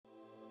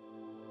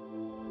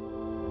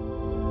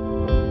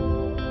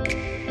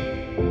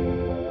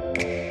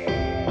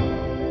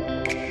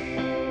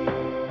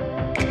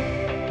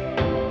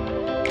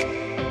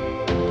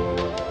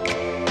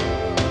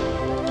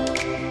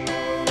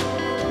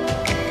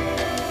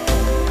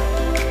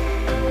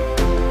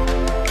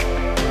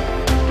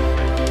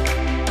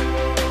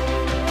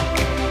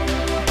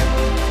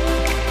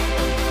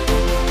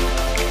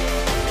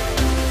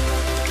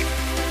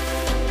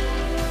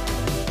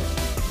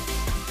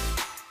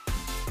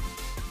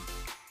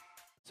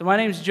So my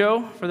name's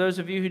Joe. For those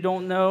of you who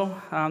don't know,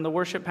 I'm the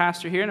worship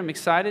pastor here, and I'm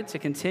excited to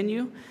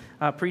continue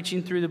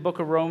preaching through the book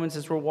of Romans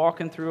as we're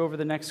walking through over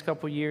the next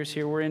couple years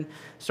here. We're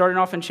starting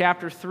off in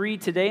chapter 3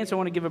 today, and so I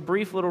want to give a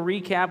brief little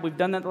recap. We've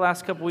done that the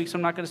last couple weeks, so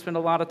I'm not going to spend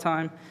a lot of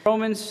time.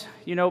 Romans,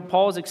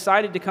 Paul's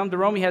excited to come to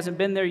Rome. He hasn't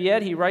been there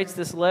yet. He writes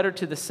this letter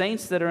to the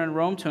saints that are in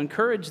Rome to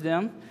encourage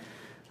them.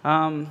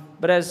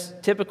 But as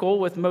typical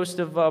with most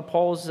of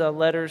Paul's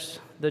letters,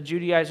 the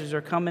Judaizers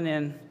are coming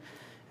in,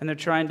 and they're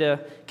trying to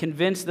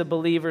convince the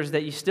believers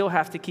that you still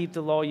have to keep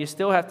the law, you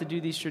still have to do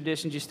these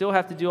traditions, you still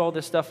have to do all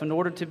this stuff in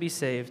order to be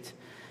saved.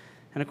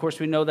 And of course,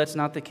 we know that's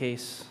not the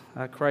case.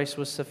 Christ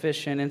was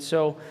sufficient. And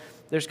so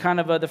there's kind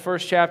of the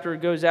first chapter,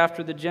 it goes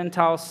after the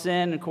Gentile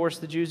sin. Of course,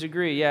 the Jews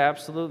agree. Yeah,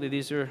 absolutely.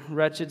 These are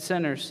wretched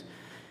sinners.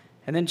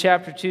 And then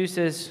chapter 2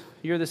 says,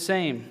 you're the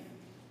same.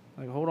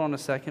 Like, hold on a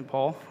second,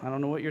 Paul. I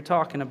don't know what you're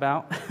talking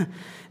about.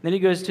 Then he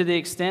goes to the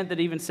extent that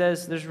even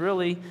says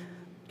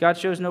God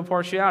shows no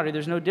partiality.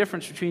 There's no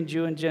difference between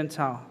Jew and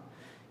Gentile.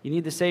 You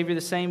need the Savior the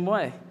same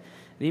way.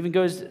 It even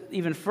goes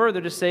even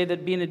further to say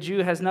that being a Jew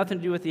has nothing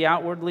to do with the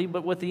outwardly,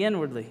 but with the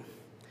inwardly.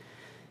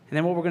 And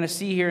then what we're going to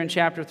see here in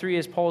chapter 3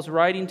 is Paul's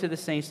writing to the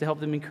saints to help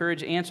them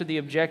answer the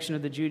objection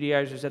of the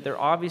Judaizers that they're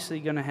obviously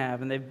going to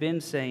have, and they've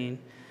been saying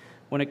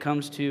when it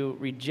comes to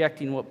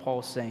rejecting what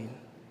Paul's saying.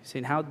 He's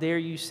saying, how dare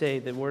you say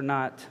that we're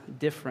not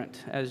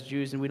different as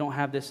Jews and we don't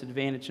have this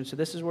advantage? And so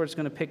this is where it's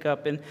going to pick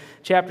up in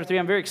chapter 3.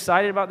 I'm very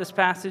excited about this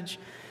passage.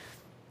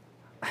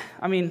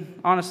 I mean,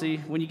 honestly,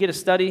 when you get a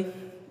study,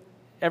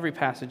 every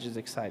passage is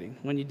exciting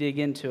when you dig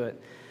into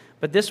it.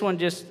 But this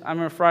one I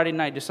remember Friday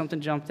night, just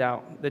something jumped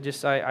out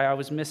that I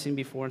was missing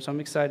before. And so I'm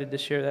excited to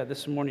share that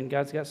this morning.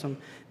 God's got some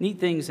neat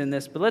things in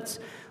this. But let's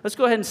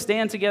go ahead and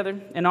stand together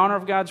in honor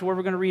of God's word.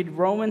 We're going to read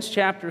Romans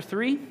chapter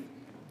 3,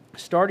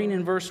 starting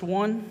in verse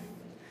 1.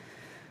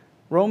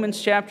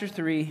 Romans chapter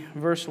 3,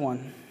 verse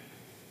 1.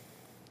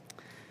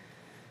 The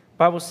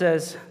Bible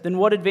says, then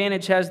what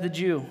advantage has the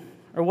Jew?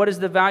 Or what is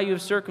the value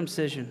of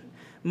circumcision?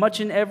 Much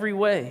in every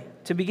way.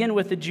 To begin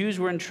with, the Jews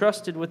were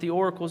entrusted with the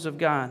oracles of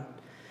God.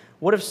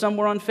 What if some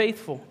were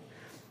unfaithful?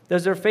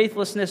 Does their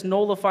faithlessness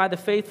nullify the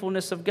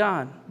faithfulness of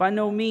God? By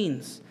no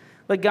means.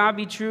 Let God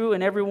be true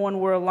and everyone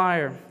were a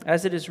liar,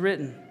 as it is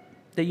written,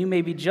 that you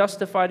may be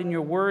justified in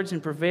your words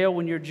and prevail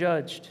when you're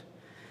judged.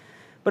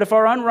 But if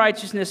our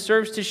unrighteousness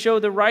serves to show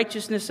the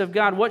righteousness of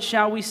God, what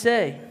shall we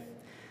say?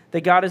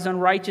 That God is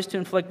unrighteous to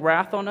inflict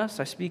wrath on us?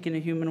 I speak in a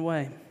human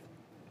way.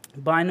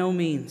 By no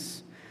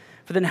means.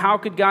 For then how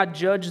could God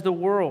judge the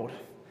world?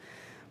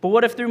 But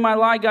what if through my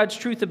lie God's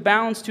truth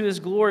abounds to his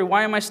glory?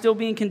 Why am I still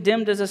being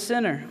condemned as a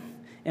sinner?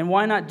 And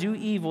why not do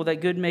evil that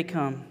good may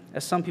come?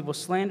 As some people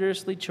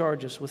slanderously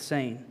charge us with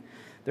saying,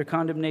 their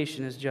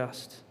condemnation is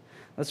just.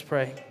 Let's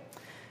pray.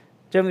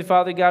 Heavenly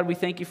Father, God, we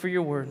thank you for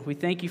your word. We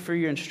thank you for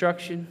your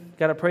instruction.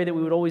 God, I pray that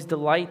we would always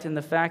delight in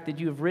the fact that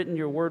you have written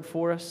your word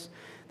for us,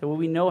 that when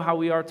we know how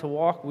we are to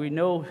walk, we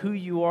know who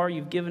you are,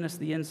 you've given us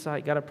the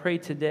insight. God, I pray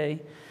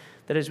today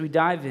that as we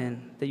dive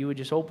in, that you would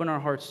just open our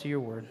hearts to your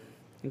word.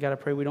 And God, I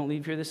pray we don't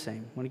leave here the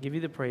same. I want to give you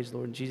the praise,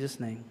 Lord, in Jesus'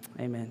 name.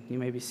 Amen. You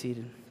may be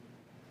seated.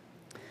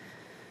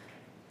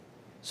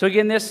 So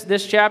again,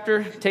 this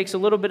chapter takes a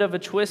little bit of a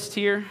twist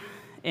here.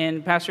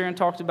 And Pastor Aaron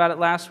talked about it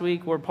last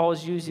week where Paul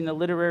is using the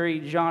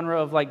literary genre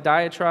of like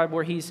diatribe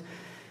where he's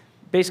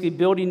basically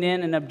building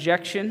in an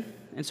objection.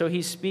 And so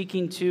he's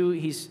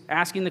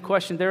asking the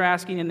question they're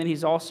asking, and then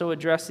he's also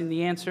addressing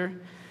the answer.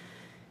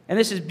 And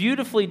this is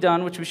beautifully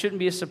done, which shouldn't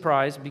be a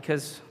surprise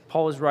because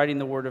Paul is writing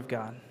the Word of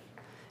God.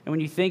 And when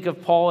you think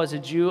of Paul as a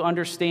Jew,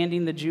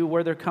 understanding the Jew,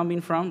 where they're coming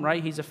from,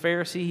 right? He's a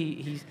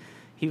Pharisee.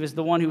 He was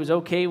the one who was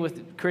okay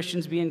with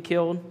Christians being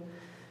killed.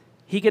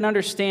 He can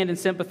understand and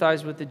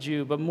sympathize with the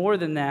Jew, but more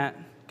than that,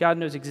 God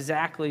knows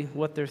exactly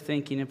what they're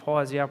thinking, and Paul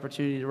has the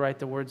opportunity to write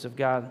the words of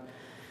God.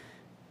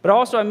 But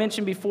also, I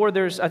mentioned before,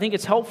 I think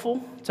it's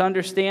helpful to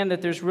understand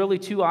that there's really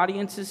two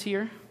audiences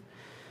here.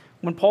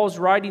 When Paul's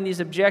writing these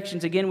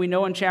objections, again, we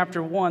know in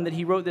chapter 1 that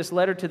he wrote this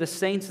letter to the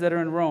saints that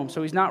are in Rome.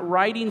 So he's not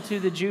writing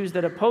to the Jews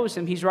that oppose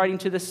him, he's writing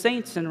to the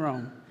saints in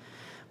Rome.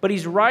 But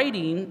he's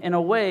writing in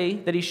a way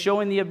that he's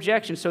showing the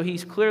objection. So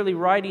he's clearly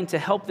writing to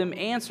help them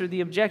answer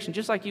the objection,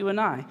 just like you and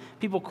I.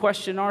 People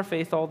question our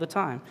faith all the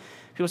time.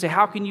 People say,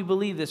 how can you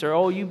believe this? Or,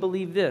 oh, you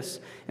believe this.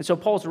 And so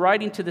Paul's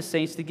writing to the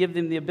saints to give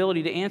them the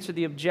ability to answer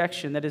the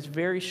objection that is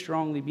very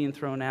strongly being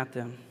thrown at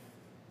them.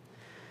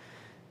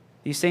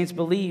 These saints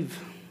believe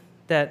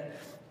that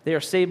they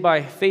are saved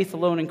by faith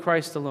alone in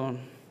Christ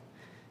alone.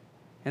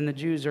 And the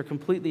Jews are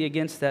completely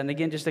against that. And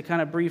again, just a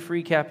kind of brief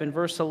recap in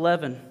verse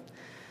 11.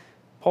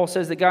 Paul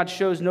says that God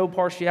shows no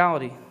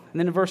partiality. And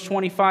then in verse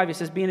 25, he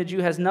says, being a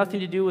Jew has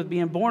nothing to do with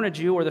being born a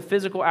Jew or the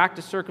physical act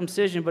of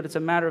circumcision, but it's a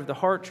matter of the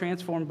heart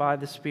transformed by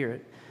the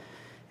Spirit.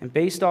 And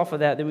based off of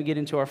that, then we get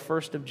into our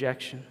first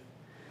objection.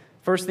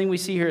 First thing we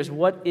see here is,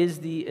 what is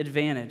the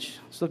advantage?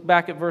 Let's look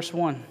back at verse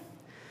 1.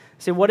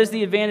 Say, what is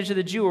the advantage of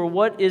the Jew, or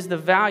what is the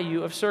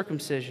value of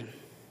circumcision?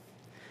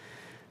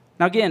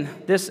 Now again,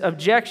 this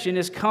objection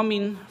is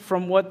coming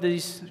from what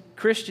these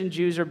Christian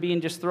Jews are being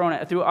just thrown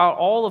at. Throughout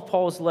all of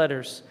Paul's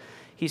letters,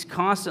 He's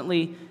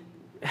constantly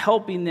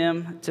helping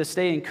them to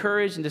stay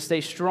encouraged and to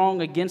stay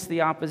strong against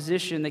the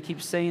opposition that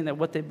keeps saying that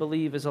what they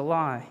believe is a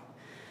lie.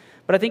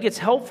 But I think it's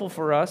helpful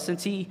for us,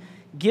 since he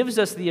gives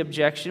us the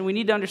objection, we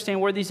need to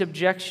understand where these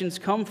objections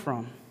come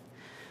from.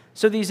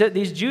 So these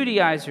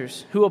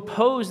Judaizers who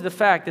oppose the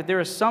fact that there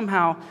is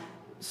somehow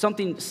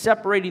something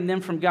separating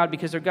them from God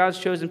because they're God's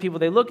chosen people,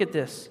 they look at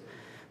this.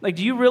 Like,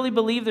 do you really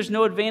believe there's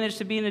no advantage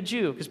to being a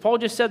Jew? Because Paul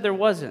just said there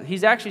wasn't.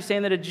 He's actually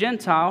saying that a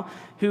Gentile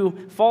who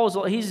falls,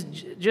 he's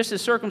just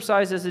as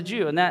circumcised as a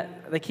Jew, and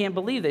that they can't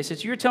believe. They said,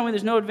 so you're telling me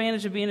there's no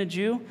advantage of being a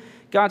Jew?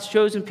 God's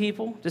chosen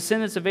people,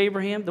 descendants of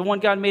Abraham, the one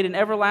God made an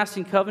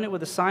everlasting covenant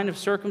with a sign of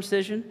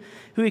circumcision,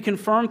 who he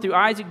confirmed through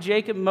Isaac,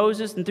 Jacob,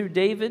 Moses, and through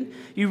David.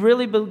 You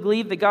really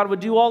believe that God would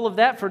do all of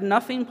that for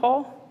nothing,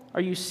 Paul?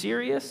 Are you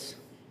serious?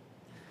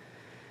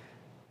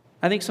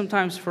 I think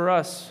sometimes for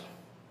us,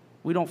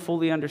 we don't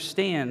fully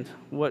understand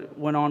what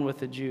went on with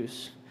the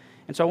Jews.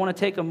 And so I want to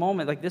take a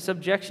moment, like this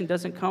objection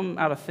doesn't come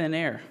out of thin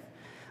air.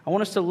 I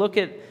want us to look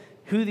at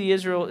who the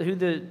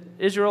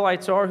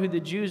Israelites are, who the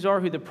Jews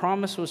are, who the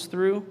promise was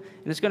through,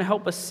 and it's going to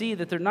help us see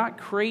that they're not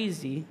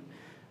crazy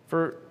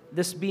for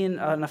this being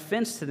an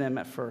offense to them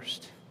at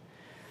first.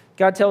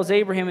 God tells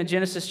Abraham in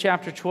Genesis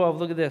chapter 12,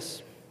 look at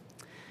this.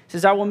 He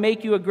says, I will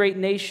make you a great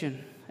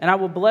nation, and I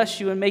will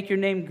bless you and make your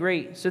name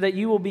great, so that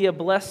you will be a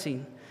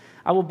blessing.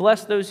 I will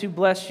bless those who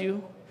bless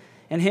you,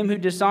 and him who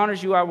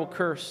dishonors you I will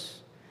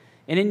curse.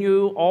 And in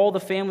you all the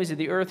families of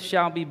the earth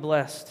shall be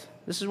blessed.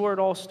 This is where it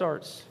all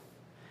starts.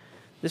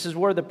 This is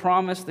where the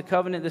promise, the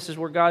covenant, this is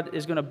where God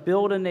is going to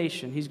build a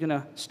nation. He's going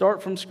to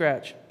start from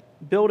scratch,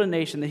 build a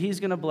nation that he's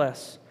going to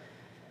bless.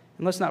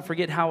 And let's not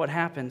forget how it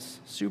happens,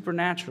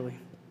 supernaturally.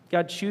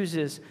 God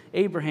chooses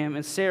Abraham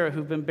and Sarah,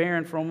 who've been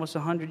barren for almost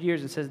 100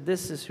 years, and says,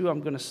 this is who I'm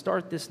going to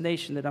start this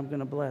nation that I'm going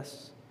to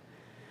bless.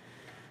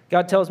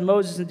 God tells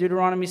Moses in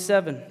Deuteronomy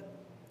 7,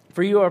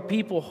 for you are a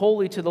people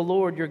holy to the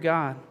Lord your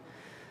God.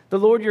 The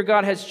Lord your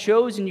God has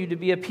chosen you to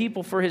be a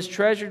people for his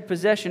treasured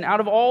possession out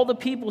of all the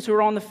peoples who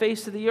are on the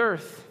face of the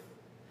earth.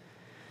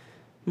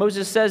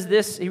 Moses says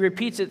this, he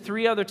repeats it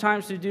 3 other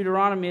times through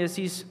Deuteronomy as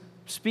he's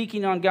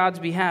speaking on God's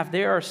behalf.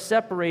 They are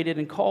separated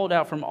and called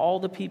out from all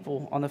the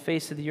people on the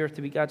face of the earth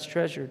to be God's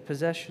treasured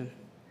possession.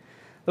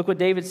 Look what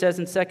David says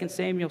in 2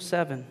 Samuel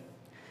 7.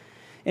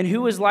 And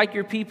who is like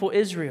your people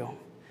Israel?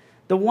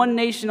 The one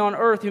nation on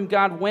earth whom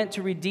God went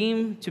to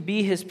redeem to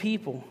be his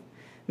people,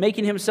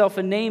 making himself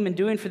a name and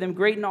doing for them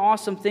great and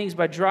awesome things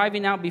by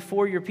driving out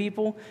before your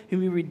people,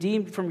 whom you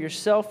redeemed from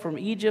yourself, from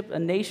Egypt, a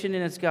nation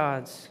and its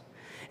gods.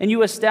 And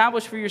you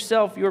established for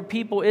yourself your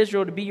people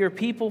Israel to be your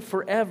people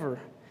forever.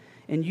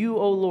 And you,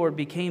 O Lord,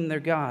 became their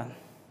God.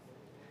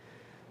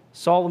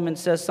 Solomon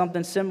says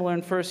something similar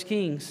in 1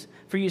 Kings.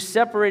 For you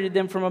separated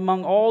them from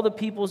among all the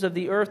peoples of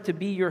the earth to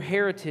be your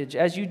heritage,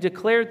 as you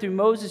declared through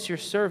Moses your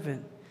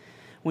servant,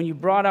 when you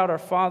brought out our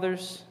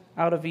fathers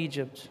out of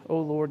Egypt, O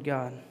Lord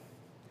God.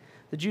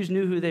 The Jews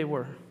knew who they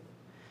were.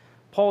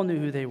 Paul knew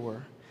who they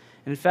were.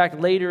 And in fact,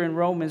 later in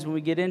Romans, when we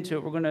get into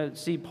it, we're going to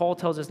see Paul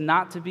tells us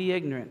not to be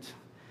ignorant,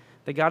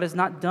 that God is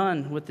not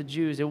done with the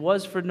Jews. It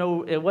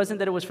wasn't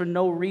that it was for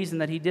no reason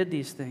that he did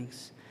these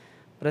things.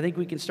 But I think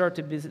we can start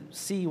to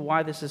see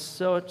why this is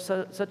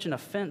such an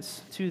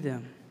offense to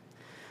them.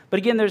 But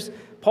again,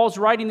 Paul's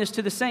writing this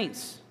to the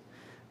saints.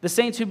 The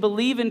saints who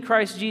believe in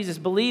Christ Jesus,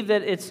 believe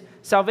that it's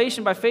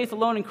salvation by faith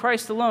alone in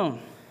Christ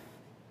alone.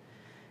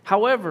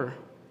 However,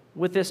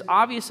 with this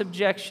obvious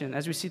objection,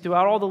 as we see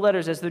throughout all the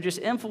letters, as they're just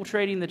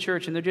infiltrating the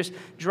church and they're just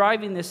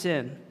driving this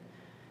in,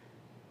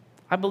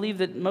 I believe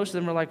that most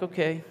of them are like,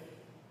 okay,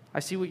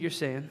 I see what you're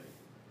saying.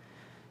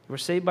 We're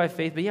saved by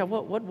faith, but yeah,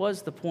 what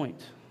was the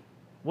point?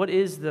 What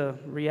is the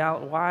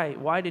reality?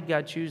 Why did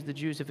God choose the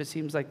Jews if it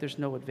seems like there's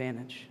no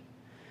advantage?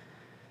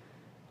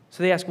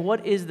 So they ask,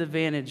 what is the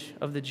advantage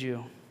of the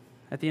Jew?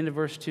 At the end of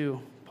verse 2,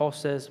 Paul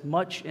says,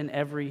 much in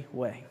every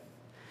way.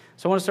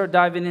 So I want to start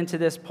diving into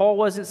this. Paul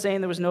wasn't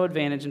saying there was no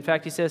advantage. In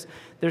fact, he says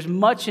there's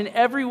much in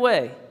every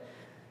way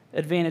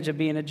advantage of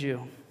being a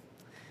Jew.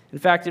 In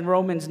fact, in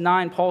Romans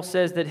 9, Paul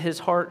says that his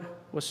heart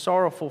was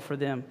sorrowful for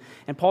them.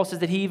 And Paul says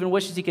that he even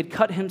wishes he could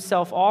cut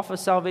himself off of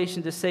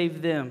salvation to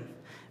save them.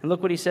 And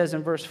look what he says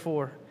in verse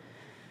 4.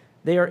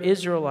 They are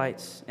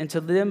Israelites, and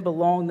to them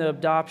belong the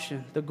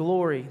adoption, the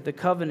glory, the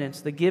covenants,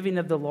 the giving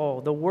of the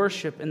law, the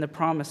worship, and the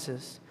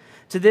promises.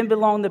 To them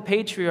belong the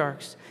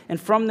patriarchs, and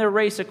from their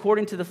race,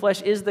 according to the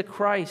flesh, is the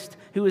Christ,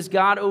 who is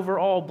God over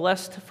all,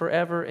 blessed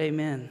forever.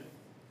 Amen.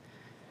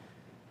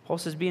 Paul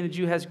says being a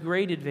Jew has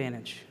great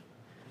advantage.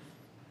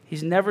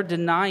 He's never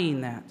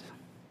denying that.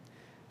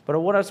 But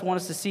what I want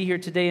us to see here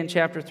today in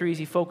chapter 3 is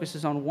he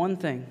focuses on one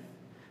thing,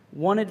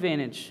 one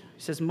advantage.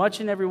 He says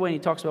much in every way, and he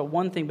talks about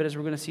one thing, but as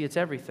we're going to see, it's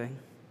everything.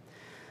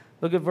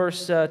 Look at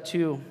verse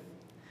 2.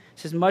 It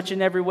says, much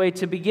in every way.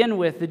 To begin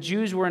with, the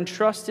Jews were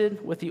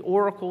entrusted with the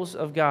oracles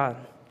of God.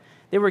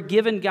 They were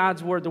given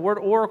God's word. The word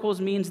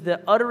oracles means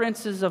the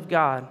utterances of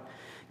God.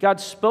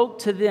 God spoke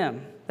to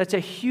them. That's a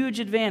huge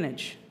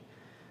advantage.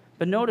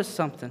 But notice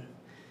something.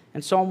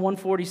 In Psalm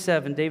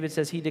 147, David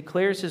says he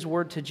declares his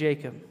word to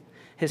Jacob,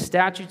 his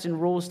statutes and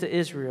rules to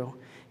Israel.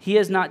 He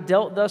has not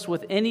dealt thus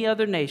with any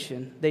other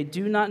nation. They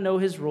do not know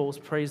his rules.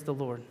 Praise the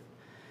Lord.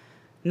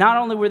 Not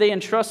only were they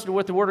entrusted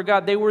with the word of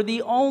God, they were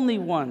the only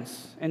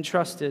ones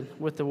entrusted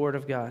with the word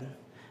of God.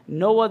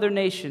 No other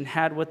nation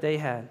had what they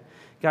had.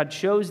 God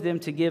chose them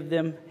to give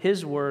them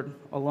his word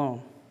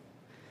alone.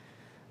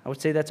 I would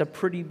say that's a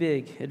pretty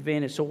big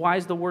advantage. So why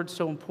is the word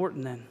so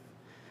important then?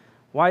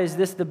 Why is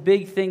this the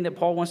big thing that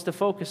Paul wants to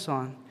focus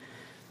on?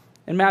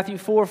 In Matthew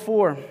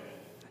 4:4,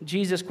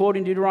 Jesus,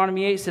 quoting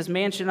Deuteronomy 8, says,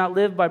 "Man should not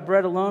live by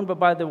bread alone, but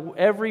by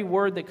every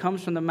word that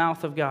comes from the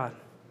mouth of God."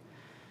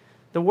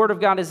 The word of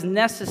God is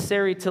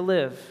necessary to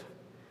live.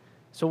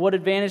 So what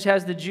advantage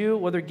has the Jew?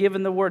 Well, they're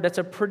given the word. That's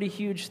a pretty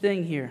huge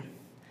thing here.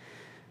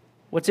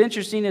 What's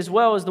interesting as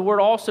well is the word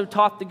also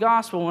taught the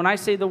gospel. When I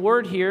say the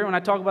word here, when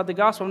I talk about the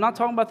gospel, I'm not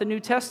talking about the New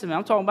Testament.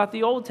 I'm talking about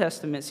the Old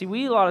Testament. See,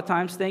 we a lot of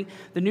times think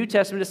the New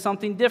Testament is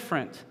something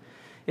different.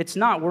 It's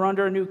not. We're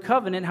under a new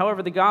covenant.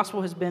 However, the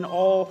gospel has been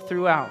all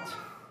throughout.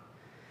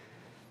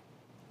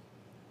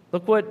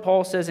 Look what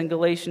Paul says in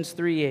Galatians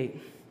 3:8.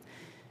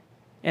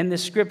 In the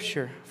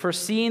scripture,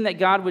 foreseeing that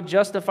God would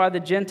justify the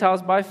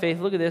Gentiles by faith,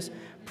 look at this,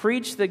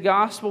 preach the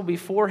gospel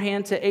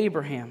beforehand to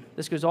Abraham.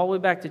 This goes all the way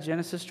back to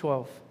Genesis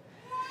 12.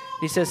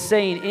 He says,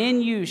 saying,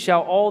 in you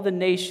shall all the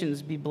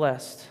nations be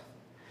blessed.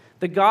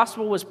 The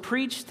gospel was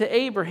preached to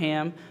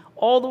Abraham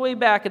all the way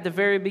back at the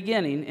very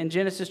beginning in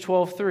Genesis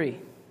 12:3.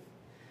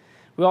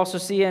 We also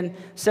see in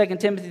 2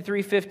 Timothy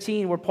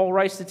 3:15 where Paul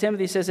writes to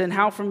Timothy, says, and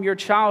how from your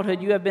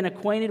childhood you have been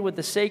acquainted with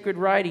the sacred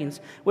writings,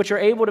 which are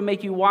able to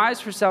make you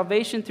wise for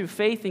salvation through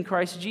faith in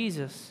Christ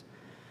Jesus.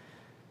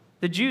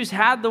 The Jews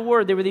had the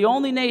word. They were the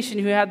only nation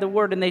who had the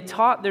word, and they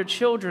taught their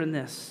children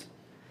this.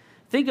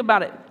 Think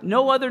about it.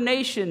 No other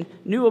nation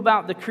knew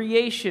about the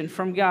creation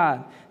from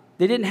God.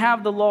 They didn't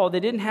have the law. They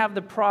didn't have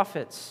the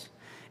prophets.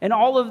 And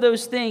all of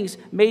those things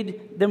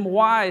made them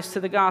wise to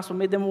the gospel,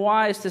 made them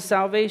wise to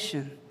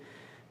salvation.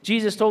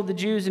 Jesus told the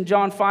Jews in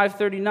John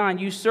 5:39,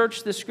 you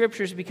search the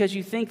scriptures because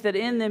you think that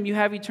in them you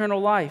have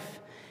eternal life.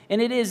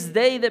 And it is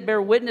they that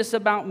bear witness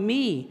about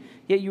me,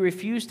 yet you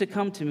refuse to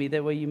come to me,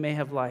 that way you may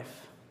have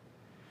life.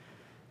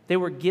 They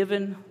were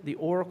given the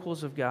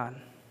oracles of God.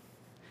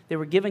 They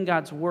were given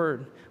God's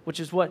word, which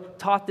is what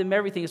taught them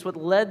everything. It's what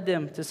led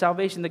them to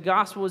salvation. The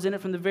gospel was in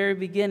it from the very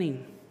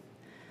beginning.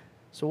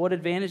 So what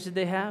advantage did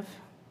they have?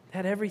 They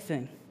had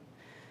everything.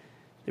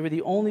 They were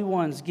the only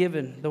ones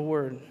given the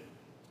word.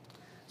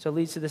 So it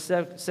leads to the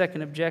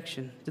second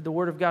objection. Did the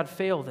word of God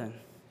fail then?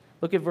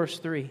 Look at verse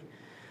 3.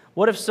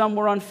 What if some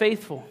were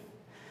unfaithful?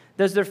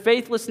 Does their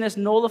faithlessness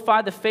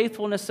nullify the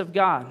faithfulness of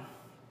God?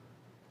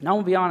 Now, I'm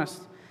going to be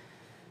honest.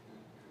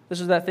 This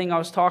was that thing I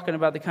was talking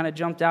about that kind of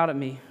jumped out at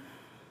me.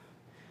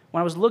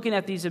 When I was looking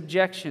at these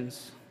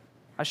objections,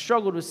 I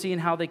struggled with seeing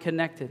how they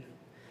connected.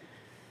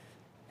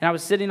 And I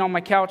was sitting on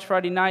my couch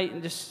Friday night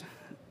and just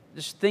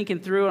thinking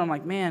through it. I'm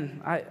like,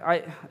 man,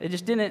 it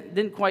just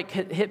didn't quite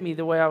hit me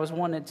the way I was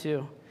wanting it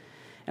to.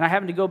 And I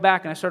happened to go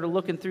back and I started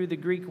looking through the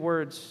Greek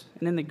words.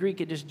 And in the Greek,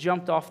 it just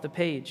jumped off the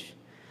page.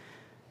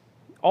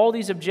 All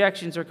these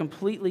objections are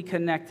completely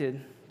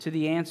connected to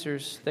the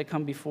answers that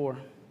come before.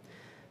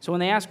 So when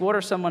they ask, what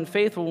are some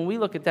unfaithful? When we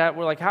look at that,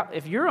 we're like,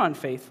 if you're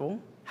unfaithful,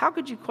 how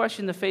could you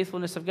question the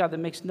faithfulness of God? That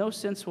makes no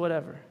sense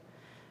whatever.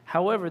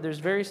 However,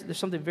 there's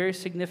something very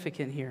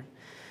significant here.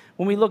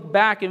 When we look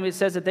back and it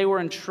says that they were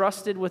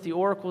entrusted with the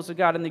oracles of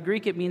God, in the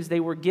Greek it means they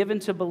were given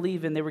to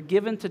believe in, they were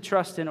given to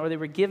trust in, or they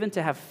were given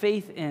to have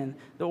faith in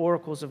the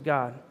oracles of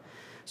God.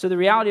 So the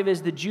reality of it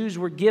is the Jews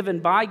were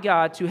given by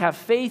God to have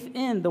faith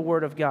in the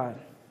word of God.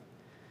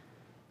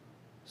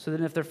 So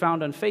then if they're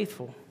found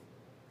unfaithful,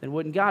 then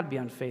wouldn't God be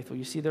unfaithful?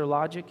 You see their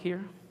logic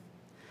here?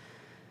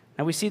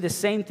 Now we see the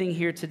same thing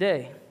here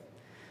today.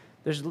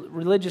 There's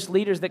religious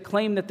leaders that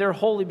claim that they're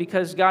holy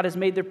because God has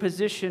made their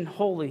position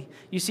holy.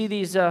 You see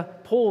these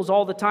polls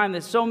all the time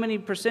that so many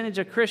percentage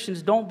of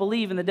Christians don't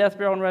believe in the death,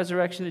 burial, and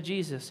resurrection of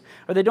Jesus,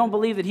 or they don't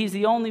believe that he's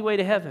the only way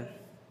to heaven.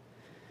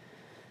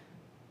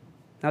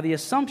 Now the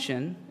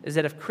assumption is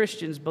that if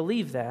Christians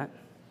believe that,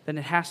 then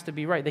it has to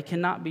be right. They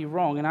cannot be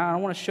wrong. And I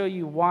want to show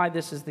you why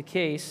this is the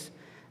case.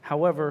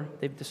 However,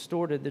 they've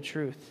distorted the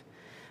truth.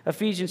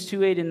 Ephesians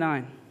 2:8 and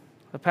 9,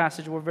 a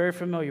passage we're very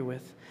familiar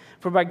with.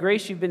 For by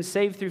grace you've been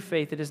saved through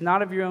faith. It is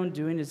not of your own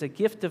doing. It is a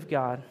gift of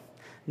God,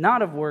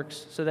 not of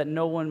works, so that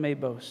no one may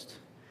boast.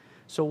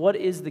 So what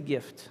is the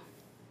gift?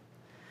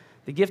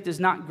 The gift is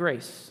not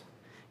grace.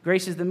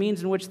 Grace is the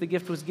means in which the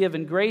gift was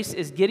given. Grace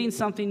is getting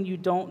something you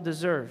don't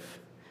deserve.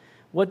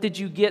 What did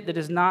you get that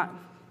is not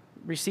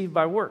received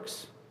by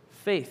works?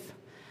 Faith.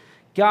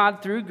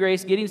 God, through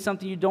grace, getting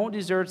something you don't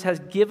deserve, has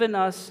given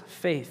us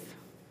faith.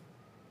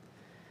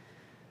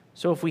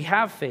 So if we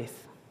have faith,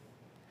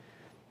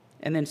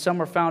 and then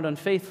some are found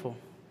unfaithful,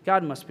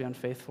 God must be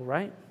unfaithful,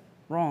 right?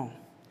 Wrong.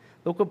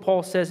 Look what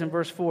Paul says in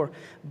verse 4.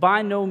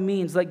 By no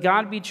means, let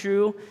God be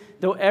true,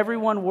 though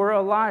everyone were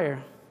a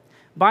liar.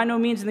 By no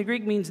means in the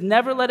Greek means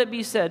never let it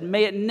be said.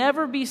 May it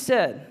never be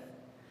said.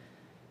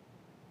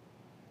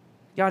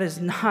 God is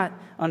not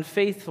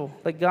unfaithful.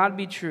 Let God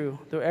be true,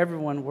 though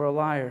everyone were a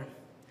liar.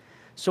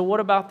 So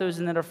what about those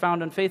that are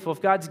found unfaithful? If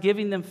God's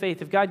giving them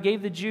faith, if God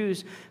gave the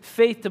Jews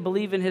faith to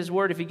believe in his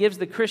word, if he gives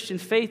the Christian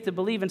faith to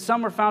believe, and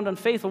some are found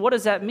unfaithful, what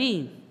does that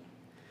mean?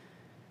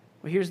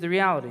 Well, here's the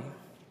reality.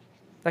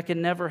 That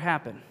can never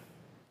happen.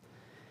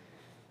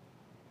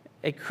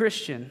 A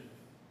Christian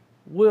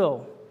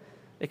will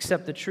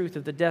accept the truth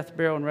of the death,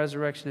 burial, and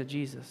resurrection of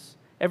Jesus.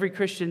 Every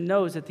Christian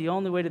knows that the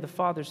only way to the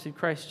Father is through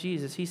Christ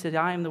Jesus. He said,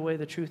 I am the way,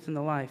 the truth, and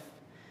the life.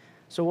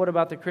 So what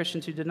about the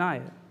Christians who deny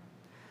it?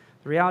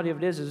 The reality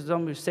of it is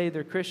some who say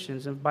they're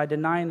Christians, and by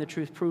denying the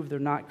truth prove they're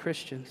not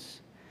Christians.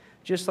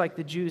 Just like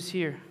the Jews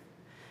here.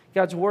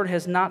 God's word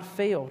has not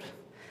failed.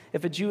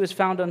 If a Jew is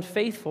found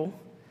unfaithful,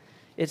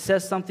 it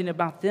says something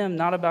about them,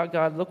 not about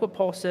God. Look what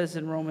Paul says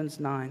in Romans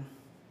 9.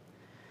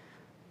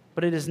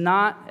 But it is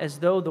not as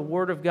though the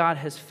word of God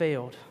has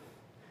failed.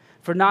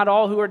 For not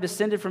all who are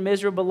descended from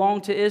Israel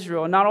belong to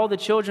Israel, and not all the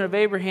children of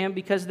Abraham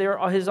because they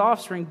are his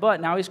offspring.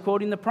 But, now he's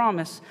quoting the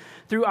promise,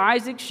 through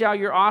Isaac shall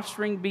your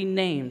offspring be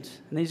named.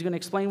 And he's going to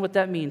explain what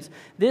that means.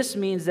 This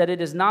means that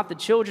it is not the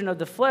children of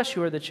the flesh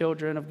who are the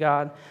children of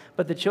God,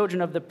 but the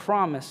children of the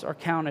promise are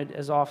counted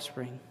as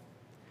offspring.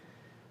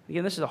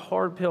 Again, this is a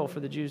hard pill for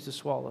the Jews to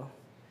swallow.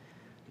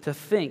 To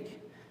think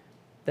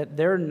that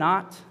they're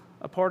not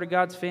a part of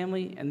God's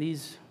family and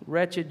these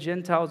wretched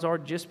Gentiles are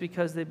just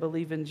because they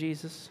believe in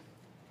Jesus.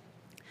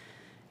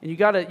 And you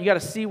gotta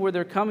see where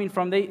they're coming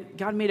from.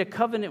 God made a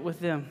covenant with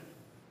them.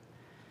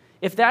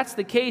 If that's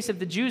the case, if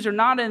the Jews are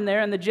not in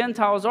there and the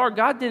Gentiles are,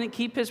 God didn't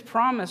keep his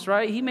promise,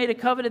 right? He made a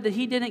covenant that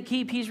he didn't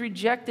keep. He's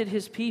rejected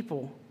his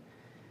people.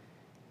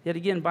 Yet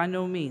again, by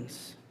no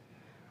means.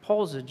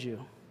 Paul's a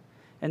Jew.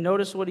 And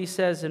notice what he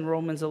says in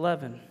Romans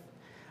 11.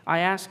 I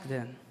ask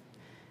then,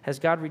 has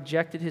God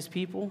rejected his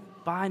people?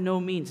 By no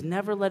means.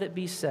 Never let it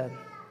be said.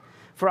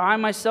 For I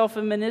myself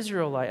am an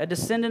Israelite, a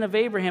descendant of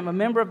Abraham, a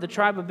member of the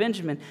tribe of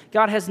Benjamin.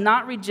 God has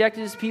not rejected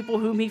his people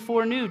whom he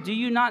foreknew. Do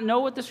you not know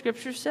what the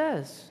Scripture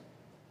says?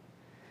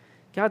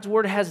 God's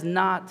word has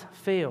not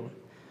failed.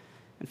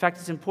 In fact,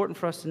 it's important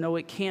for us to know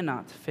it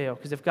cannot fail.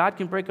 Because if God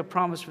can break a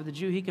promise for the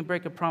Jew, he can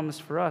break a promise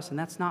for us, and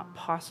that's not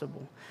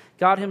possible.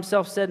 God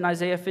himself said in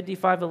Isaiah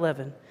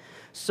 55:11,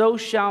 so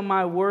shall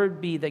my word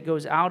be that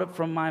goes out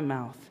from my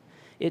mouth.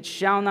 It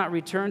shall not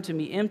return to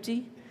me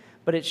empty,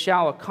 but it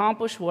shall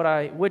accomplish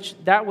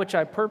that which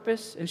I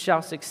purpose, and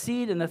shall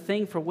succeed in the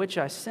thing for which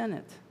I sent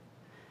it.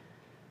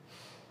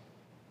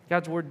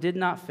 God's word did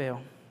not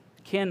fail,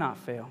 cannot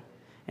fail,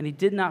 and he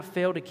did not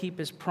fail to keep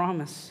his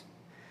promise.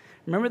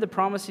 Remember the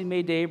promise he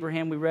made to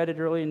Abraham? We read it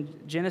early in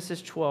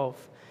Genesis 12.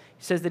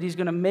 He says that he's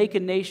going to make a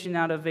nation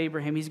out of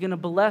Abraham. He's going to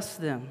bless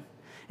them.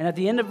 And at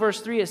the end of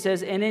verse 3, it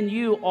says, and in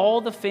you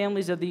all the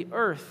families of the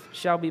earth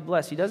shall be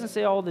blessed. He doesn't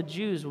say all the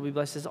Jews will be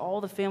blessed. He says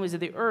all the families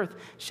of the earth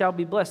shall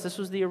be blessed. This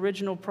was the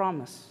original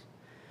promise.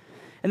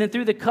 And then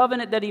through the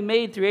covenant that he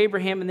made through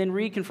Abraham and then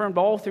reconfirmed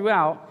all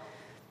throughout,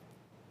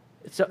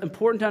 it's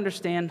important to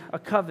understand a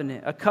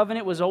covenant. A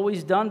covenant was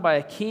always done by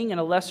a king and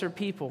a lesser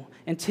people.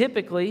 And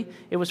typically,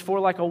 it was for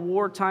like a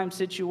wartime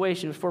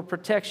situation. It was for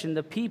protection.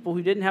 The people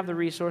who didn't have the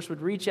resource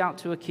would reach out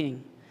to a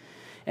king.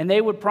 And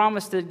they would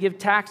promise to give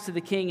tax to the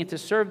king and to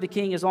serve the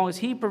king as long as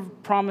he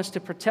promised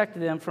to protect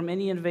them from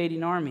any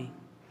invading army.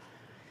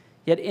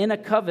 Yet in a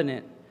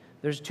covenant,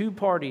 there's two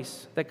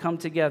parties that come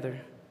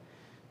together.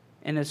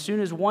 And as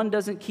soon as one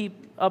doesn't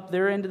keep up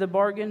their end of the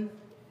bargain,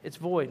 it's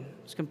void.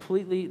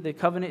 The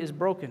covenant is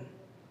broken.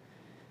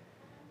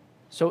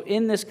 So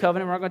in this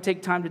covenant, we're not going to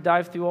take time to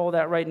dive through all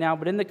that right now,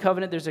 but in the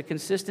covenant, there's a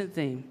consistent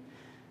theme.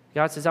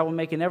 God says, I will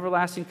make an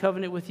everlasting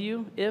covenant with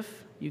you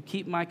if you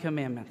keep my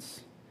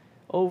commandments.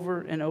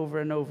 Over and over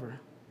and over.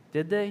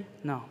 Did they?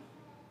 No.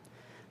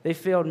 They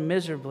failed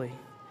miserably.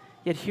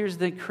 Yet here's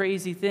the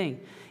crazy thing.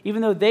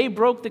 Even though they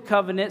broke the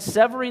covenant,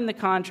 severing the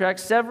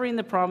contract, severing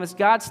the promise,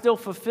 God still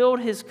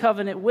fulfilled his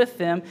covenant with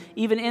them,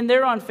 even in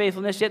their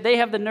unfaithfulness, yet they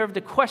have the nerve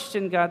to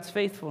question God's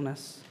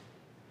faithfulness.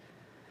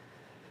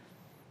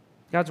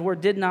 God's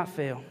word did not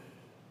fail.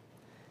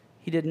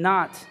 He did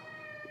not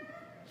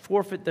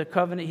forfeit the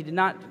covenant. He did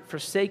not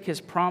forsake his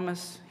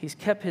promise. He's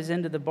kept his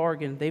end of the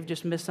bargain. They've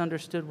just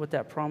misunderstood what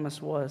that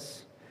promise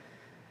was.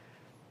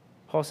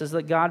 Paul says,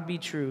 let God be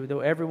true, though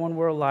everyone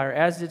were a liar.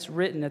 As it's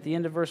written at the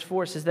end of verse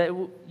 4, it says that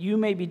you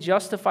may be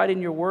justified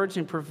in your words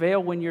and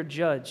prevail when you're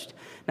judged.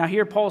 Now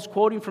here Paul's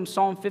quoting from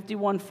Psalm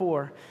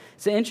 51:4.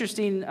 It's an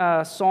interesting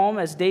psalm,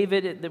 as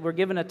David, that we're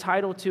given a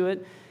title to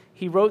it.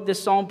 He wrote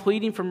this psalm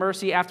pleading for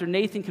mercy after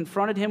Nathan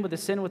confronted him with the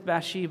sin with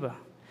Bathsheba.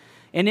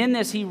 And in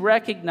this, he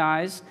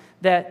recognized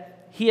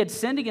that he had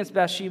sinned against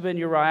Bathsheba and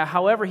Uriah.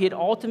 However, he had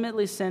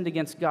ultimately sinned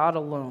against God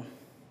alone.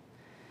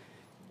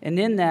 And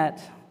in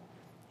that,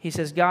 he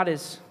says God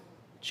is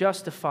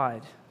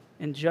justified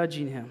in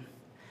judging him.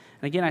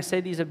 And again, I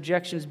say these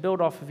objections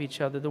build off of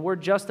each other. The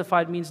word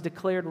justified means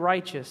declared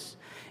righteous.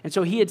 And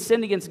so he had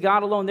sinned against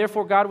God alone.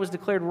 Therefore, God was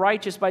declared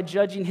righteous by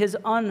judging his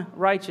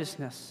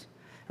unrighteousness.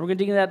 And we're going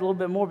to dig into that a little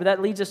bit more, but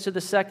that leads us to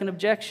the second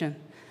objection.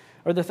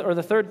 Or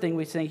the third thing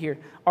we think here.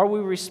 Are we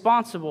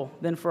responsible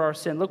then for our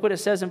sin? Look what it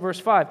says in verse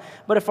 5.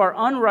 But if our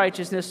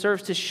unrighteousness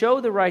serves to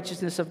show the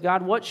righteousness of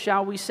God, what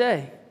shall we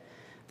say?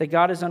 that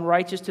God is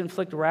unrighteous to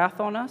inflict wrath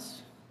on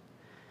us?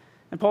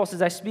 And Paul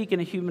says, I speak in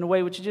a human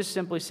way, which is just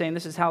simply saying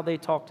this is how they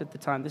talked at the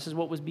time. This is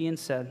what was being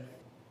said.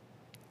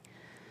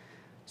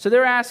 So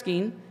they're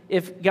asking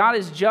if God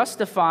is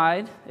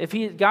justified,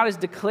 if God is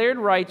declared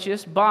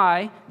righteous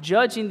by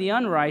judging the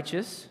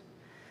unrighteous,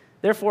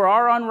 therefore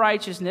our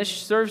unrighteousness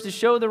serves to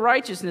show the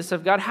righteousness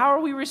of God. How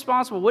are we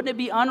responsible? Wouldn't it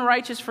be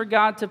unrighteous for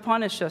God to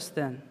punish us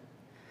then?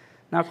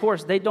 Now, of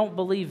course, they don't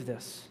believe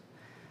this.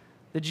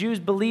 The Jews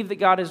believe that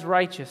God is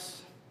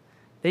righteous.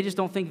 They just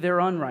don't think they're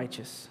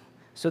unrighteous.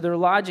 So their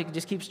logic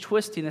just keeps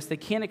twisting this. They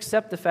can't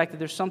accept the fact that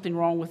there's something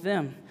wrong with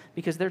them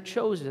because they're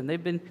chosen.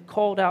 They've been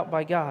called out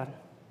by God.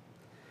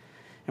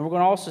 And we're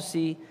going to also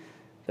see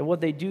that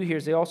what they do here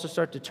is they also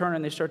start to turn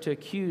and they start to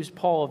accuse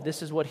Paul of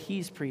this is what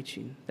he's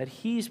preaching, that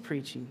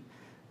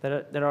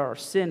our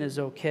sin is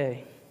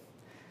okay.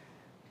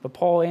 But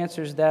Paul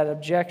answers that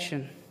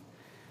objection.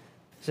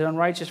 Is it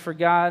unrighteous for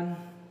God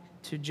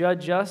to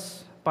judge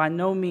us? By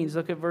no means.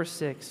 Look at verse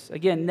 6.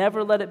 Again,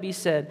 never let it be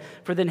said,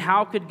 for then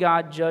how could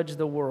God judge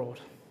the world?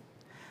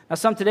 Now,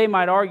 some today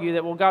might argue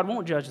that, well, God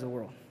won't judge the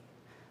world.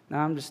 Now,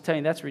 I'm just telling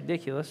you, that's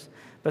ridiculous.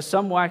 But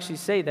some will actually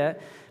say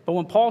that. But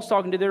when Paul's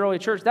talking to the early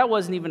church, that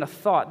wasn't even a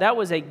thought. That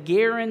was a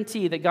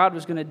guarantee that God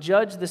was going to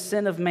judge the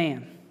sin of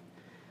man.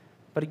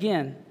 But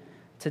again,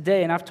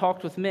 today, and I've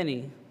talked with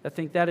many, I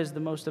think that is the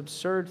most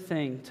absurd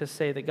thing to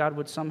say, that God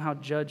would somehow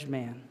judge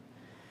man.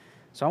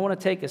 So I want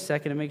to take a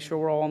second and make sure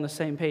we're all on the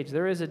same page.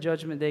 There is a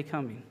judgment day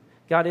coming.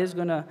 God is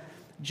going to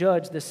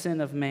judge the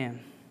sin of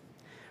man.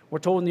 We're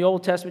told in the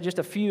Old Testament just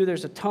a few,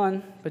 there's a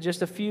ton, but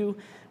just a few.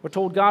 We're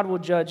told God will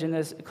judge in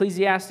this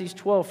Ecclesiastes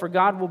 12, for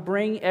God will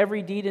bring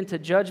every deed into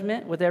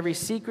judgment with every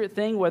secret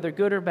thing, whether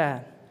good or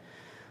bad.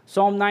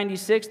 Psalm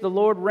 96, the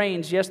Lord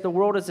reigns. Yes, the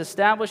world is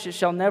established. It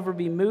shall never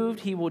be moved.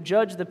 He will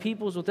judge the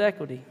peoples with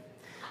equity.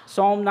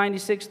 Psalm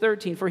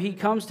 96:13, for he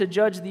comes to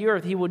judge the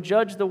earth. He will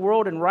judge the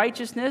world in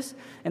righteousness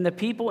and the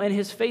people in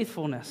his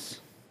faithfulness.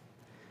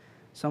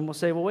 Some will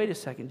say, well, wait a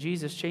second.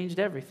 Jesus changed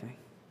everything.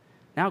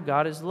 Now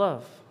God is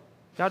love.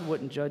 God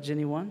wouldn't judge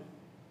anyone.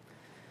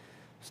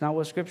 It's not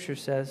what Scripture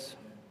says.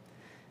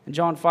 In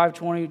John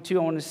 5:22, I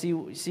want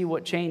to see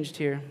what changed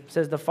here. It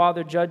says, the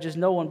Father judges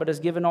no one, but has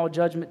given all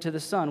judgment to the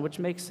Son, which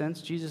makes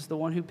sense. Jesus is the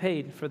one who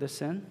paid for the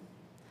sin.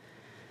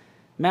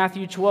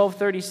 Matthew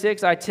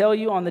 12:36, I tell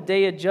you, on the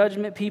day of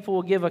judgment, people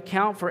will give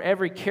account for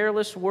every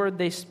careless word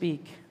they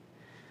speak.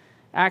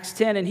 Acts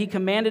 10, and he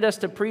commanded us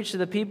to preach to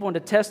the people and to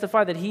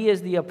testify that he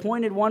is the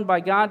appointed one by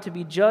God to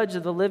be judge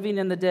of the living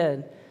and the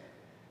dead.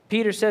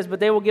 Peter says, but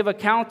they will give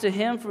account to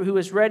him who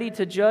is ready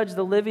to judge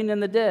the living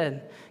and the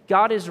dead.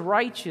 God is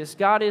righteous.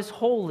 God is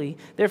holy.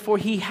 Therefore,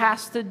 he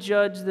has to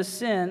judge the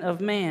sin of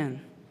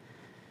man.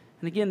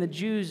 And again, the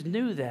Jews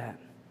knew that.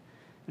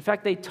 In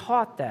fact, they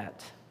taught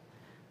that.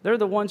 They're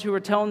the ones who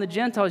were telling the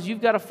Gentiles, you've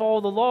got to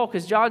follow the law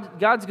because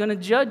God's going to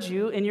judge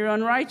you in your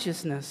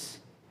unrighteousness.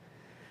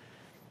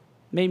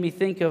 Made me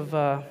think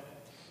of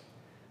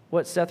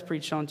what Seth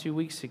preached on 2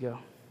 weeks ago.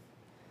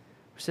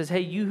 It says,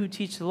 hey, you who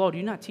teach the law, do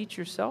you not teach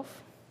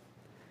yourself?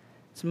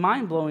 It's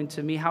mind-blowing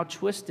to me how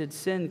twisted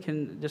sin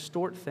can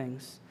distort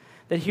things.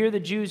 That here the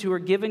Jews who are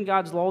given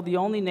God's law, the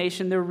only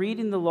nation, they're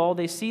reading the law,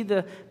 they see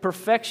the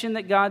perfection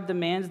that God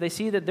demands, they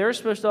see that they're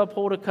supposed to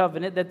uphold a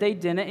covenant, that they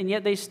didn't, and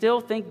yet they still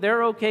think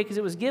they're okay because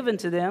it was given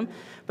to them,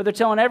 but they're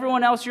telling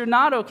everyone else you're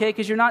not okay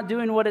because you're not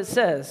doing what it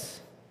says.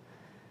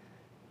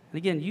 And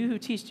again, you who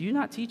teach, do you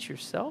not teach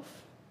yourself?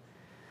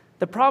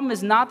 The problem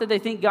is not that they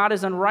think God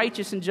is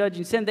unrighteous in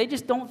judging sin, they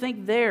just don't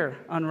think they're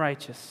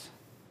unrighteous.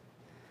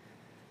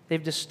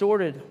 They've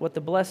distorted what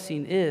the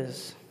blessing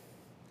is.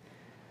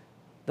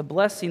 The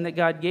blessing that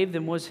God gave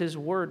them was his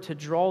word to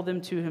draw them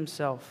to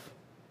himself.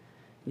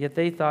 Yet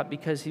they thought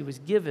because he was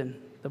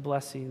given the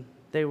blessing,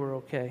 they were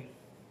okay.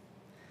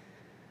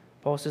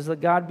 Paul says, let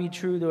God be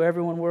true, though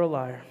everyone were a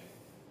liar.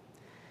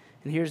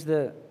 And here's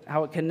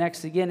how it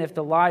connects again. If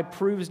the lie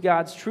proves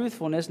God's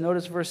truthfulness,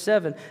 notice verse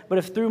 7. But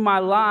if through my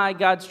lie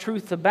God's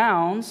truth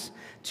abounds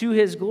to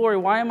his glory,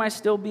 why am I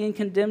still being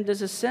condemned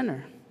as a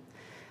sinner?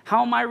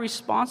 How am I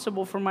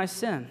responsible for my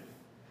sin?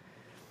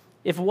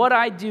 If what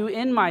I do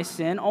in my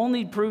sin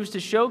only proves to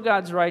show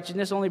God's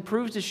righteousness, only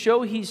proves to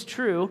show he's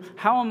true,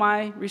 how am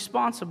I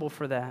responsible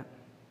for that?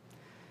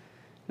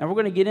 Now, we're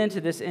going to get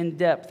into this in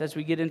depth as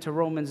we get into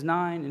Romans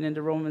 9 and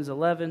into Romans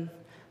 11.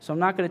 So I'm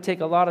not going to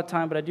take a lot of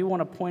time, but I do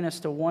want to point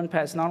us to one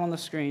passage. It's not on the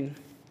screen.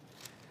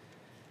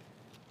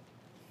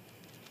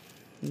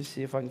 Let me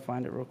see if I can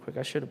find it real quick.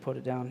 I should have put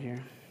it down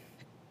here.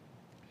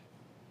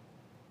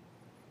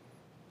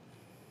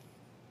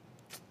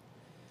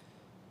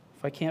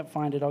 If I can't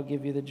find it, I'll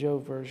give you the Joe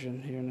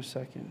version here in a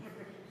second.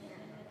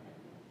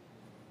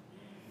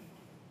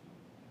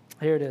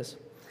 Here it is.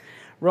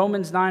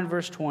 Romans 9,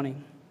 verse 20.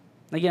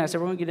 Again, I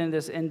said we're going to get into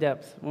this in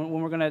depth. When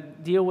we're going to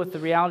deal with the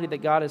reality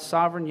that God is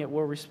sovereign, yet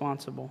we're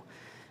responsible.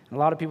 And a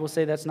lot of people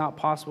say that's not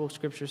possible.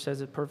 Scripture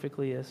says it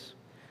perfectly is.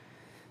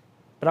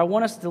 But I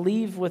want us to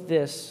leave with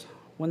this.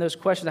 When there's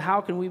questions, how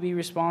can we be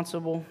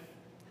responsible?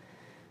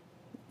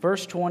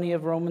 Verse 20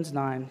 of Romans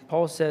 9,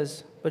 Paul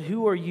says, but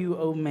who are you,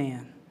 O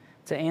man?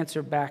 to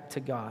answer back to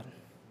God.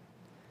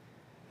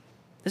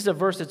 This is a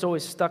verse that's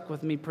always stuck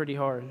with me pretty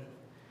hard.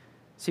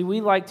 See,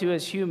 we like to,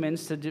 as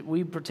humans,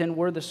 we pretend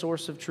we're the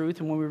source of truth,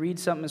 and when we read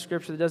something in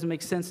Scripture that doesn't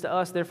make sense to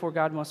us, therefore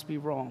God must be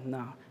wrong.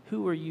 No.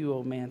 Who are you,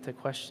 O man, to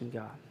question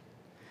God?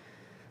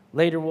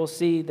 Later we'll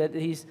see that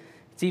it's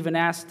even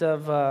asked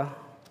of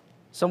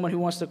someone who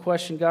wants to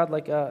question God,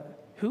 like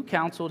who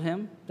counseled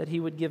him that he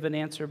would give an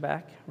answer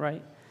back,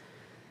 right?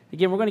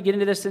 Again, we're going to get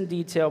into this in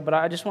detail, but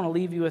I just want to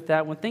leave you with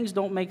that. When things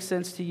don't make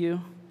sense to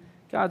you,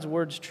 God's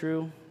word's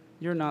true.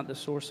 You're not the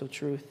source of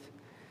truth.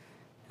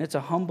 And it's a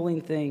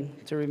humbling thing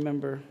to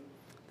remember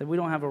that we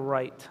don't have a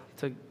right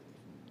to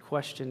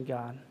question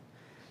God.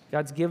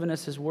 God's given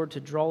us his word to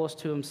draw us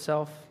to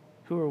himself.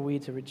 Who are we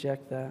to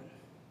reject that? And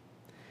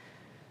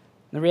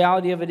the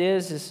reality of it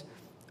is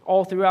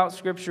all throughout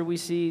Scripture we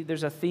see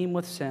there's a theme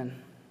with sin.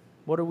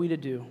 What are we to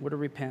do? We're to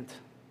repent.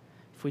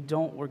 If we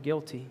don't, we're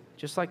guilty.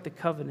 Just like the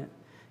covenant.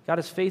 God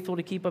is faithful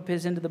to keep up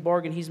his end of the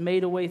bargain. He's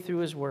made a way through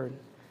his word.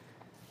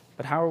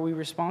 But how are we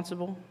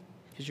responsible?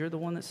 Because you're the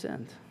one that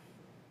sinned.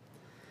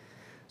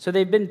 So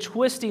they've been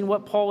twisting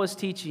what Paul is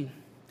teaching.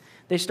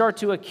 They start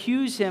to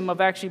accuse him of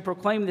actually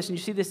proclaiming this, and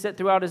you see this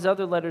throughout his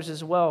other letters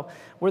as well,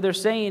 where they're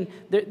saying,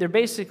 they're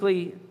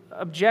basically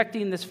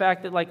objecting this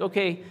fact that, like,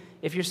 okay,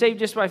 if you're saved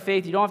just by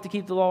faith, you don't have to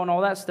keep the law and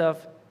all that stuff,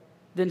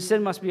 then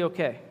sin must be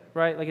okay,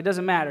 right? Like, it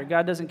doesn't matter.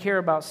 God doesn't care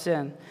about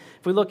sin.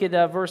 If we look at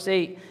verse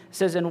 8, it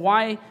says, "And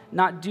why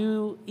not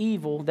do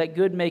evil that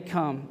good may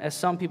come, as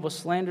some people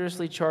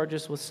slanderously charge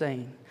us with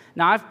saying?"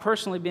 Now, I've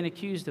personally been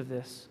accused of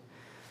this.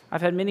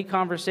 I've had many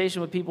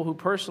conversations with people who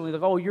personally,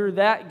 like, oh, you're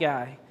that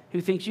guy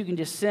who thinks you can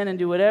just sin and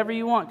do whatever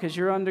you want because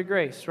you're under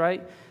grace,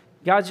 right?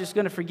 God's just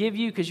going to forgive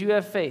you because you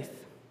have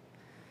faith.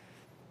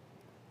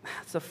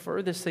 That's the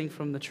furthest thing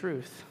from the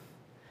truth.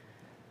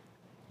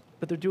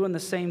 But they're doing the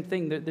same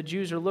thing. The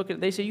Jews are looking,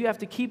 they say, you have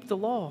to keep the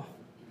law.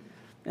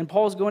 And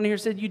Paul's going here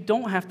and said, you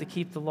don't have to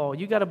keep the law.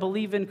 You got to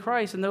believe in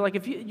Christ. And they're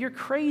like, you're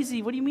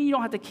crazy. What do you mean you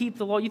don't have to keep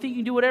the law? You think you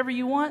can do whatever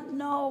you want?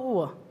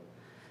 No.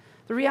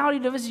 The reality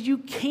of it is you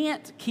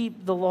can't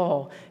keep the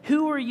law.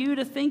 Who are you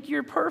to think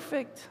you're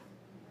perfect?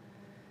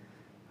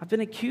 I've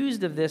been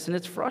accused of this, and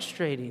it's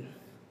frustrating.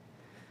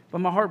 But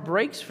my heart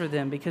breaks for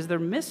them because they're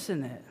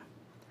missing it.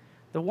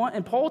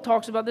 And Paul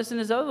talks about this in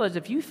his other letters.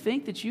 If you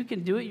think that you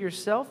can do it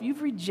yourself,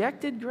 you've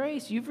rejected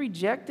grace. You've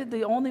rejected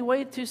the only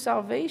way to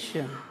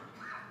salvation.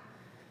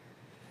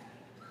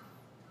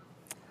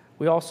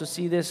 We also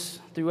see this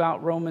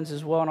throughout Romans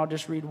as well, and I'll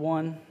just read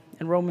one.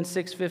 In Romans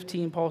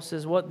 6:15, Paul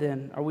says, "What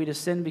then? Are we to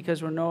sin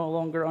because we're no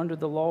longer under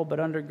the law but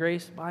under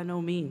grace? By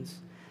no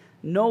means.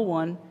 No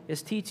one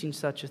is teaching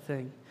such a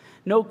thing.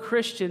 No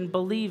Christian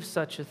believes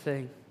such a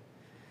thing."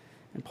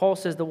 And Paul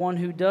says the one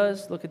who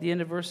does, look at the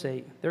end of verse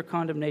 8, their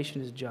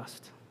condemnation is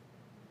just.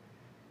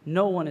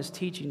 No one is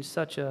teaching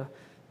such a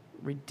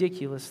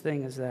ridiculous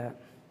thing as that.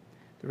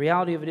 The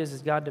reality of it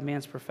is God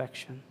demands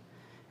perfection.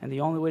 And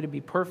the only way to be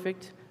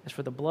perfect is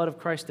for the blood of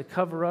Christ to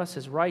cover us.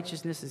 His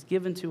righteousness is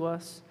given to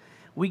us.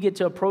 We get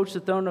to approach the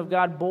throne of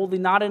God boldly,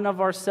 not in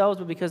of ourselves,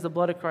 but because the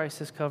blood of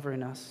Christ is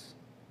covering us.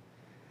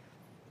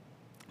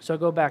 So I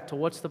go back to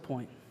what's the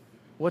point?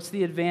 What's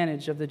the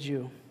advantage of the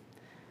Jew?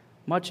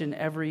 Much in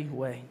every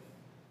way.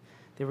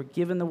 They were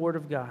given the word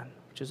of God,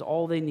 which is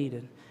all they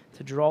needed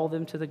to draw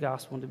them to the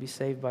gospel and to be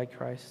saved by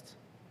Christ.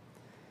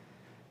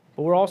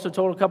 But we're also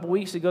told a couple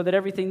weeks ago that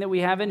everything that we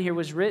have in here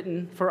was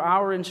written for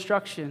our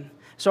instruction.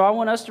 So I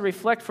want us to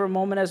reflect for a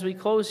moment as we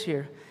close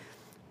here.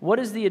 What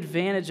is the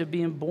advantage of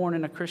being born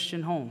in a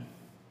Christian home?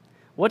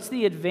 What's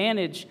the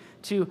advantage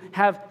to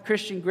have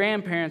Christian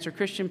grandparents or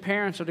Christian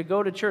parents or to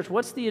go to church?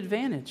 What's the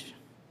advantage?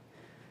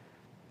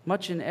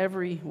 Much in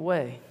every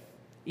way.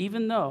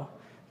 Even though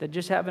that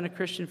just having a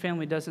Christian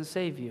family doesn't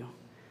save you,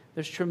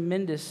 there's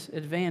tremendous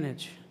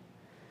advantage.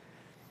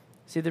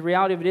 See, the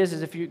reality of it is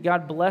if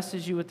God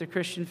blesses you with the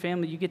Christian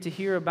family, you get to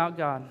hear about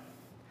God.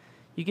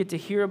 You get to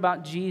hear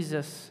about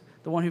Jesus,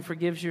 the one who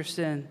forgives your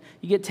sin.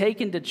 You get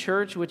taken to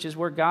church, which is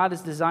where God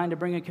is designed to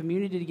bring a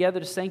community together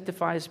to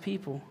sanctify his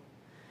people.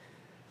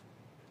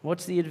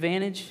 What's the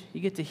advantage?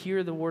 You get to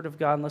hear the word of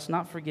God. And let's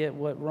not forget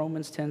what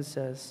Romans 10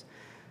 says.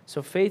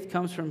 So faith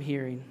comes from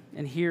hearing,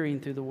 and hearing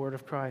through the word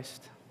of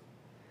Christ.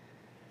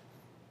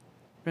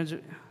 Friends,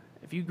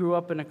 if you grew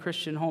up in a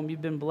Christian home,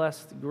 you've been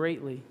blessed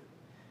greatly.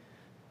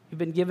 You've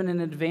been given an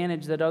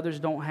advantage that others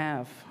don't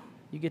have.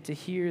 You get to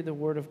hear the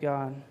word of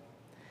God.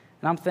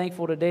 And I'm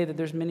thankful today that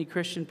there's many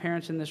Christian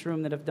parents in this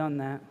room that have done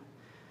that.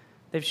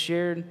 They've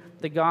shared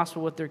the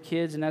gospel with their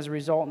kids, and as a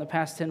result, in the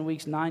past 10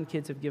 weeks, 9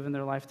 kids have given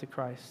their life to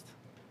Christ.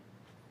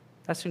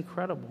 That's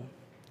incredible.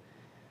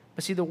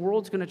 But see, the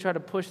world's going to try to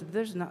push,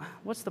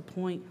 what's the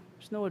point?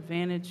 There's no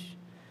advantage.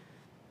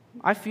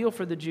 I feel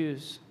for the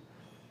Jews.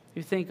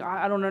 You think,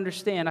 I don't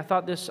understand. I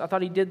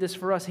thought he did this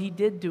for us. He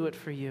did do it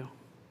for you.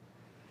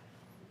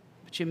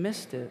 But you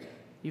missed it.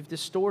 You've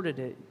distorted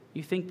it.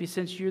 You think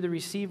since you're the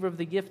receiver of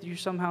the gift, you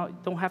somehow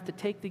don't have to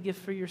take the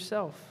gift for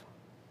yourself.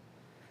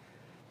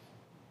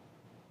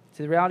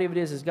 See, the reality of it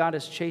is God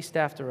has chased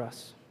after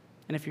us.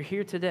 And if you're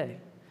here today,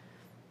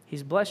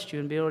 he's blessed you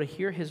and be able to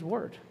hear his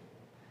word.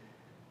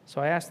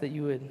 So I ask that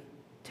you would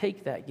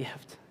take that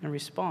gift and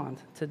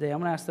respond today. I'm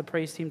going to ask the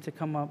praise team to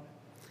come up.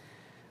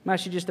 I'm going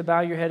to ask you just to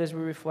bow your head as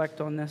we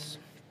reflect on this.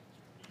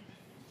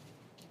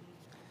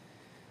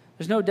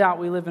 There's no doubt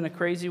we live in a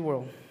crazy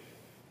world.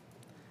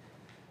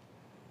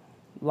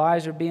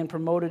 Lies are being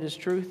promoted as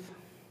truth.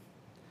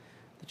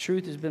 The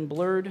truth has been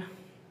blurred.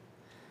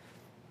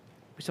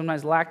 We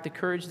sometimes lack the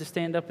courage to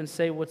stand up and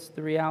say what's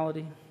the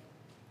reality.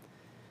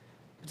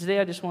 But today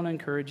I just want to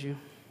encourage you.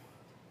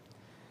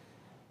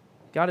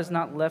 God has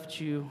not left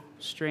you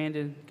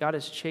stranded. God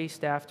has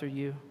chased after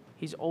you.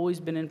 He's always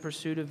been in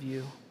pursuit of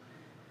you.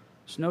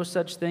 There's no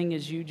such thing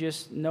as you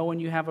just knowing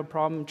you have a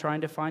problem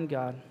trying to find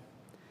God.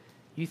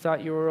 You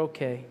thought you were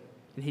okay,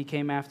 and He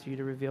came after you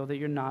to reveal that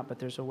you're not, but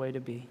there's a way to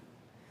be.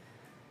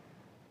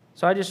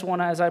 So I just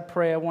want to, as I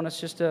pray, I want us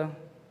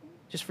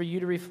just for you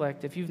to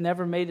reflect. If you've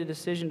never made a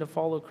decision to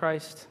follow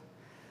Christ,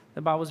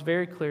 the Bible is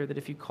very clear that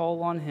if you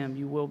call on Him,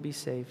 you will be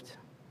saved.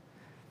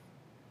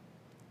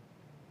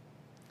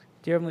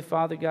 Dear Heavenly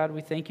Father, God,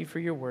 we thank you for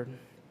your word.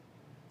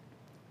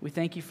 We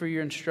thank you for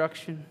your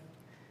instruction.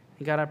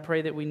 And God, I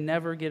pray that we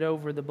never get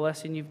over the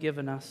blessing you've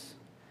given us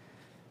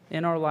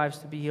in our lives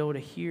to be able to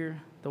hear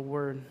the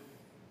word.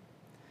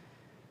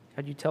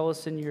 God, you tell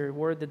us in your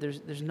word that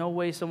there's no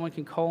way someone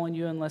can call on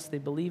you unless they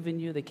believe in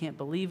you. They can't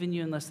believe in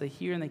you unless they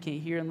hear, and they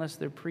can't hear unless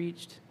they're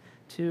preached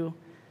to.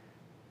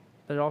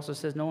 But it also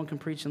says no one can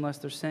preach unless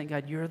they're sent.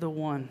 God, you're the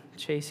one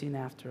chasing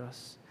after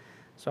us.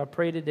 So I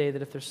pray today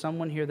that if there's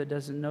someone here that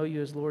doesn't know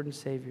you as Lord and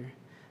Savior,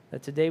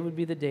 that today would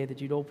be the day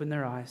that you'd open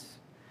their eyes,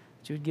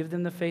 that you would give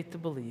them the faith to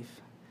believe,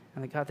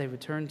 and that, God, they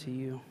would turn to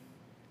you.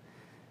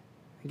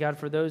 And God,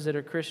 for those that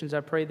are Christians, I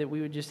pray that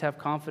we would just have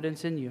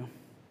confidence in you.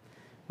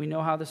 We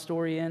know how the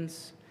story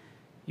ends.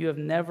 You have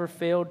never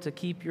failed to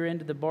keep your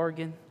end of the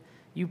bargain.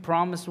 You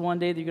promised one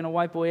day that you're going to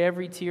wipe away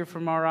every tear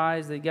from our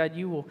eyes, that, God,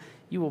 you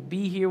will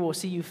be here. We'll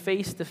see you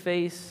face to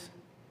face.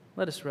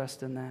 Let us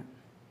rest in that.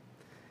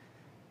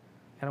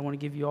 God, I want to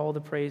give you all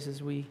the praise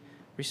as we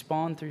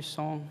respond through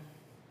song.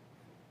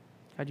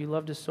 God, you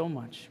loved us so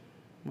much.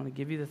 I want to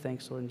give you the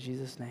thanks, Lord, in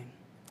Jesus' name.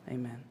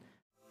 Amen.